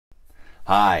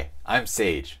Hi, I'm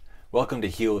Sage. Welcome to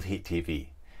Heal with Heat TV.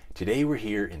 Today we're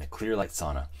here in the Clear Light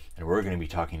Sauna and we're going to be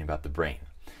talking about the brain.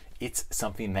 It's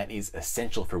something that is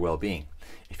essential for well-being.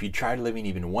 If you tried living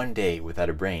even one day without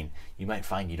a brain, you might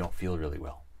find you don't feel really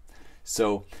well.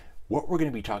 So what we're going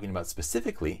to be talking about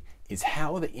specifically is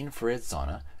how the infrared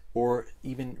sauna or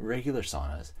even regular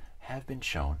saunas have been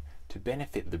shown to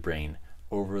benefit the brain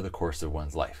over the course of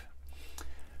one's life.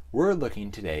 We're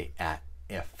looking today at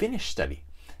a Finnish study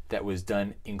that was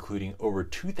done including over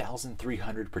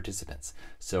 2,300 participants.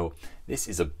 So this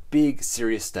is a big,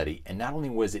 serious study, and not only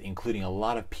was it including a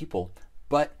lot of people,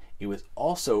 but it was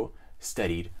also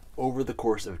studied over the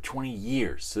course of 20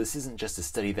 years. So this isn't just a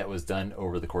study that was done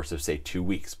over the course of, say, 2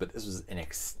 weeks, but this was an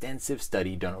extensive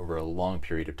study done over a long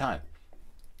period of time.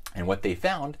 And what they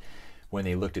found when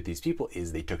they looked at these people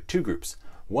is they took two groups.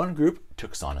 One group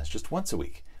took saunas just once a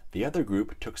week. The other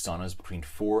group took saunas between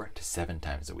 4 to 7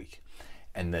 times a week.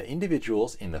 And the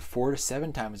individuals in the 4 to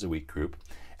 7 times a week group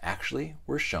actually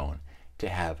were shown to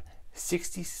have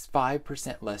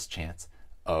 65% less chance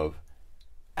of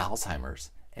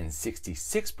Alzheimer's and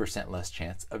 66% less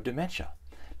chance of dementia.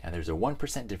 Now there's a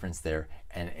 1% difference there,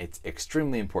 and it's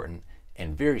extremely important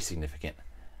and very significant,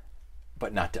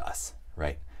 but not to us,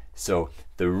 right? So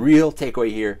the real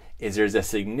takeaway here is there's a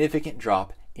significant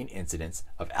drop in incidence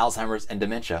of Alzheimer's and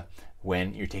dementia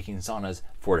when you're taking saunas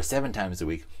 4 to 7 times a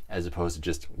week as opposed to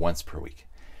just once per week.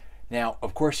 Now,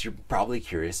 of course, you're probably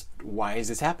curious, why is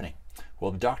this happening?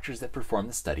 Well, the doctors that performed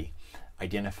the study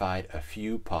identified a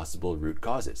few possible root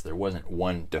causes. There wasn't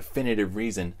one definitive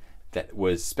reason that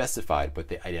was specified, but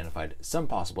they identified some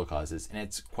possible causes, and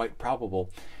it's quite probable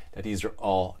that these are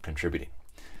all contributing.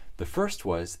 The first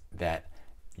was that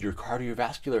your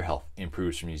cardiovascular health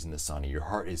improves from using the sauna. Your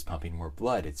heart is pumping more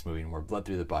blood, it's moving more blood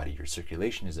through the body, your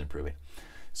circulation is improving.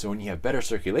 So when you have better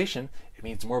circulation, it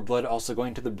means more blood also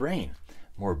going to the brain.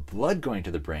 More blood going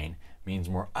to the brain means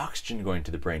more oxygen going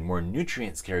to the brain, more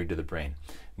nutrients carried to the brain,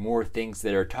 more things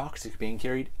that are toxic being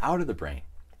carried out of the brain.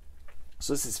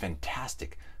 So this is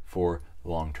fantastic for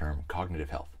long-term cognitive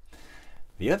health.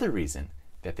 The other reason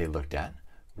that they looked at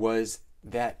was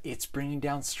that it's bringing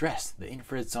down stress. The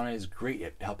infrared sauna is great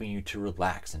at helping you to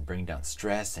relax and bring down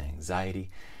stress and anxiety.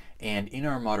 And in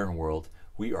our modern world,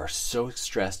 we are so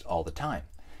stressed all the time.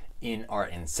 In our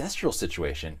ancestral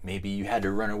situation, maybe you had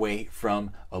to run away from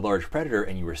a large predator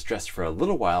and you were stressed for a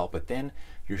little while, but then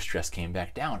your stress came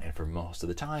back down, and for most of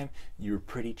the time, you were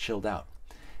pretty chilled out.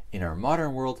 In our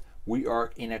modern world, we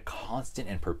are in a constant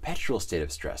and perpetual state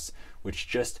of stress, which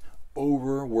just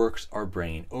overworks our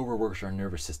brain, overworks our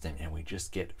nervous system, and we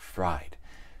just get fried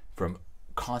from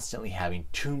constantly having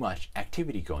too much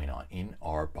activity going on in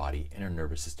our body, in our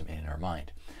nervous system, and in our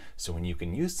mind. So when you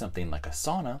can use something like a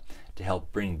sauna to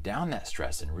help bring down that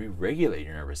stress and re-regulate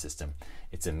your nervous system,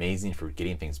 it's amazing for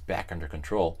getting things back under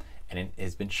control, and it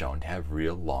has been shown to have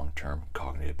real long-term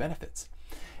cognitive benefits.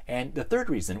 And the third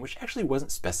reason, which actually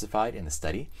wasn't specified in the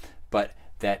study, but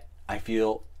that I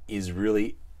feel is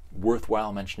really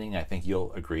worthwhile mentioning, I think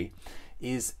you'll agree,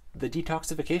 is the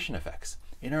detoxification effects.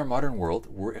 In our modern world,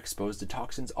 we're exposed to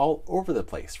toxins all over the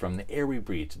place, from the air we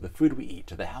breathe, to the food we eat,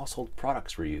 to the household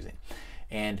products we're using.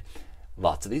 And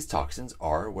lots of these toxins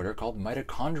are what are called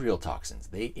mitochondrial toxins.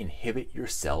 They inhibit your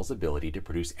cell's ability to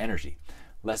produce energy.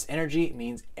 Less energy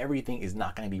means everything is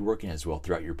not going to be working as well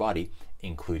throughout your body,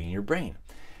 including your brain.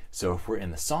 So if we're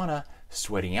in the sauna,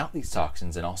 sweating out these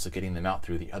toxins and also getting them out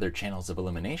through the other channels of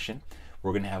elimination,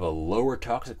 we're going to have a lower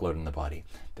toxic load in the body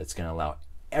that's going to allow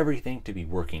everything to be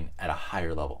working at a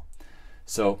higher level.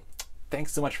 So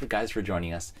thanks so much guys for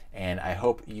joining us, and I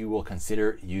hope you will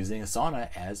consider using a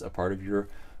sauna as a part of your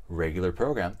regular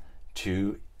program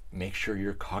to make sure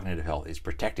your cognitive health is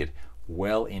protected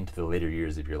well into the later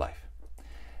years of your life.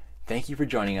 Thank you for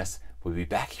joining us. We'll be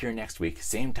back here next week,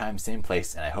 same time, same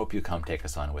place, and I hope you come take a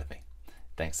sauna with me.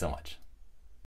 Thanks so much.